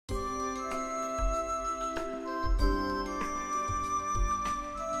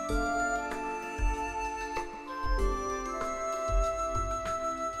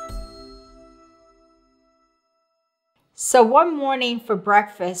So one morning for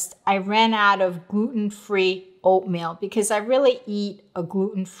breakfast, I ran out of gluten-free oatmeal because I really eat a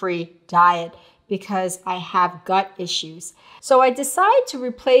gluten-free diet because I have gut issues. So I decided to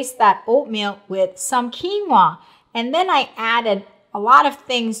replace that oatmeal with some quinoa. And then I added a lot of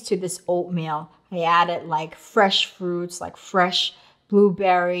things to this oatmeal. I added like fresh fruits, like fresh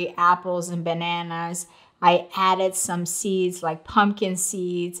blueberry, apples, and bananas. I added some seeds like pumpkin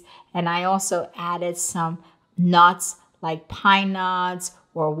seeds. And I also added some nuts like pine nuts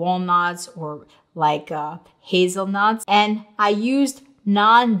or walnuts or like hazelnuts. And I used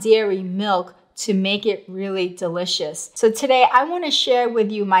non-dairy milk to make it really delicious. So today I want to share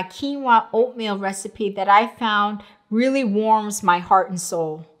with you my quinoa oatmeal recipe that I found really warms my heart and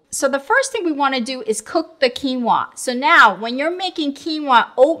soul. So the first thing we want to do is cook the quinoa. So now when you're making quinoa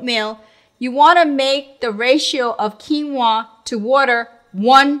oatmeal, you want to make the ratio of quinoa to water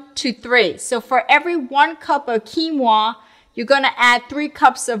 1:3. So for every 1 cup of quinoa, you're going to add 3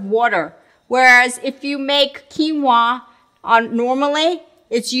 cups of water. Whereas if you make quinoa normally,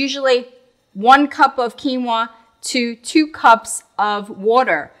 it's usually 1 cup of quinoa to 2 cups of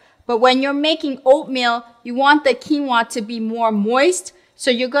water. But when you're making oatmeal, you want the quinoa to be more moist. So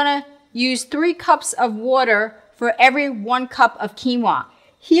you're going to use 3 cups of water for every 1 cup of quinoa.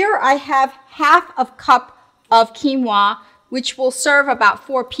 Here I have half a cup of quinoa, which will serve about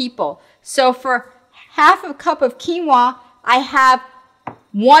 4 people. So for half a cup of quinoa, I have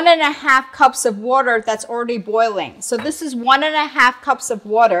 1.5 cups of water that's already boiling. So this is 1.5 cups of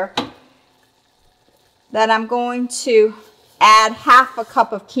water that I'm going to add half a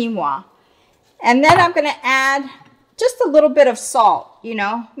cup of quinoa. And then I'm going to add just a little bit of salt,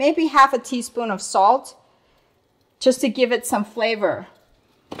 maybe half a teaspoon of salt, just to give it some flavor.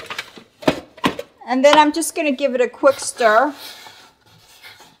 And then I'm just going to give it a quick stir.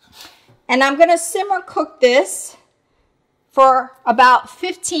 And I'm going to simmer cook this for about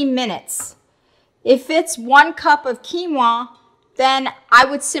 15 minutes. If it's 1 cup of quinoa, then I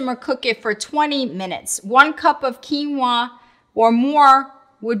would simmer cook it for 20 minutes. 1 cup of quinoa or more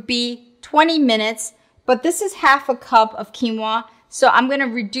would be 20 minutes, but this is half a cup of quinoa, so I'm going to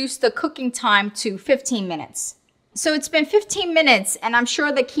reduce the cooking time to 15 minutes. So it's been 15 minutes and I'm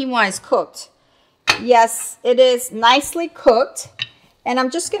sure the quinoa is cooked. Yes, it is nicely cooked. And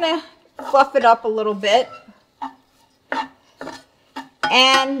I'm just going to fluff it up a little bit.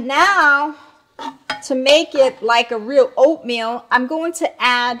 And now, to make it like a real oatmeal, I'm going to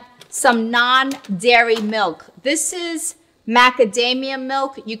add some non-dairy milk. This is macadamia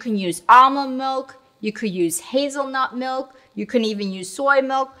milk. You can use almond milk. You could use hazelnut milk. You can even use soy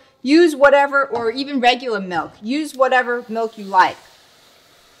milk. Use whatever, or even regular milk. Use whatever milk you like.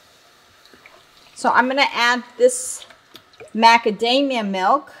 So I'm going to add this macadamia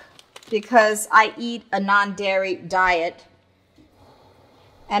milk because I eat a non-dairy diet.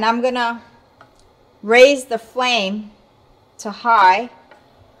 And I'm going to raise the flame to high.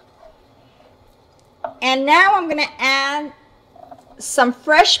 And now I'm going to add some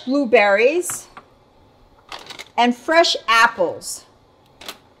fresh blueberries and fresh apples.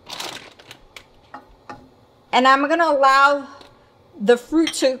 And I'm going to allow the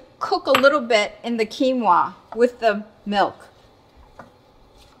fruit to cook a little bit in the quinoa with the milk.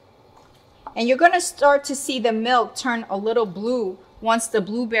 And you're going to start to see the milk turn a little blue once the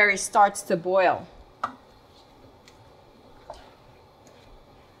blueberry starts to boil.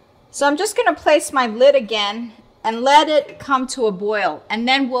 So I'm just going to place my lid again and let it come to a boil, and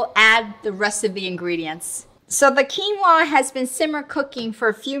then we'll add the rest of the ingredients. So the quinoa has been simmer cooking for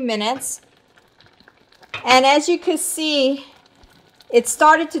a few minutes, and as you can see, it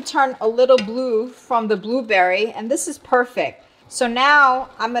started to turn a little blue from the blueberry, and this is perfect. So now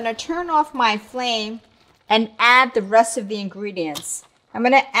I'm going to turn off my flame and add the rest of the ingredients. I'm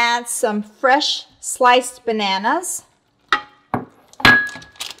going to add some fresh sliced bananas.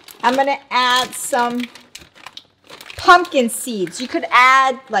 I'm going to add some pumpkin seeds. You could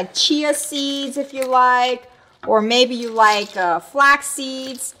add like chia seeds if you like, or maybe you like flax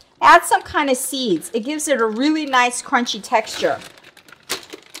seeds. Add some kind of seeds. It gives it a really nice crunchy texture.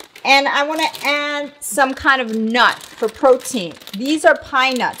 And I want to add some kind of nut for protein. These are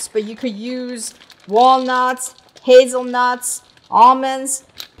pine nuts, but you could use walnuts, hazelnuts, almonds.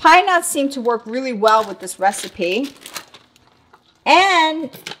 Pine nuts seem to work really well with this recipe. And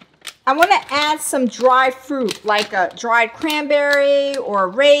I want to add some dried fruit, like a dried cranberry or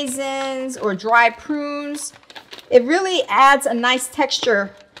raisins or dried prunes. It really adds a nice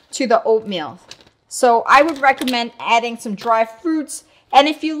texture to the oatmeal. So I would recommend adding some dried fruits. And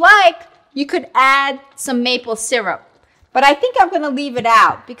if you like, you could add some maple syrup. But I think I'm going to leave it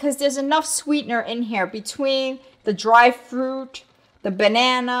out because there's enough sweetener in here between the dry fruit, the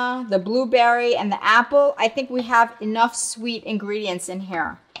banana, the blueberry, and the apple, I think we have enough sweet ingredients in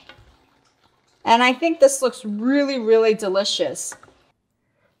here. And I think this looks really, really delicious.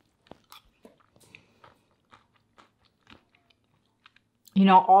 You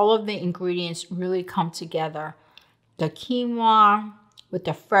know, all of the ingredients really come together. The quinoa with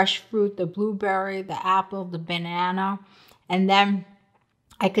the fresh fruit, the blueberry, the apple, the banana. And then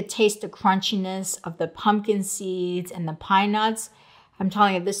I could taste the crunchiness of the pumpkin seeds and the pine nuts. I'm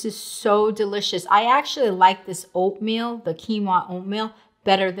telling you, this is so delicious. I actually like this oatmeal, the quinoa oatmeal,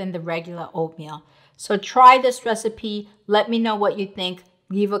 better than the regular oatmeal. So try this recipe. Let me know what you think.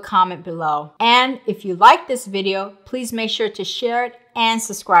 Leave a comment below. And if you like this video, please make sure to share it and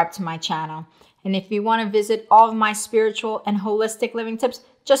subscribe to my channel. And if you want to visit all of my spiritual and holistic living tips,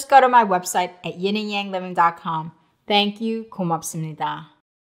 just go to my website at yinandyangliving.com. Thank you. 고맙습니다.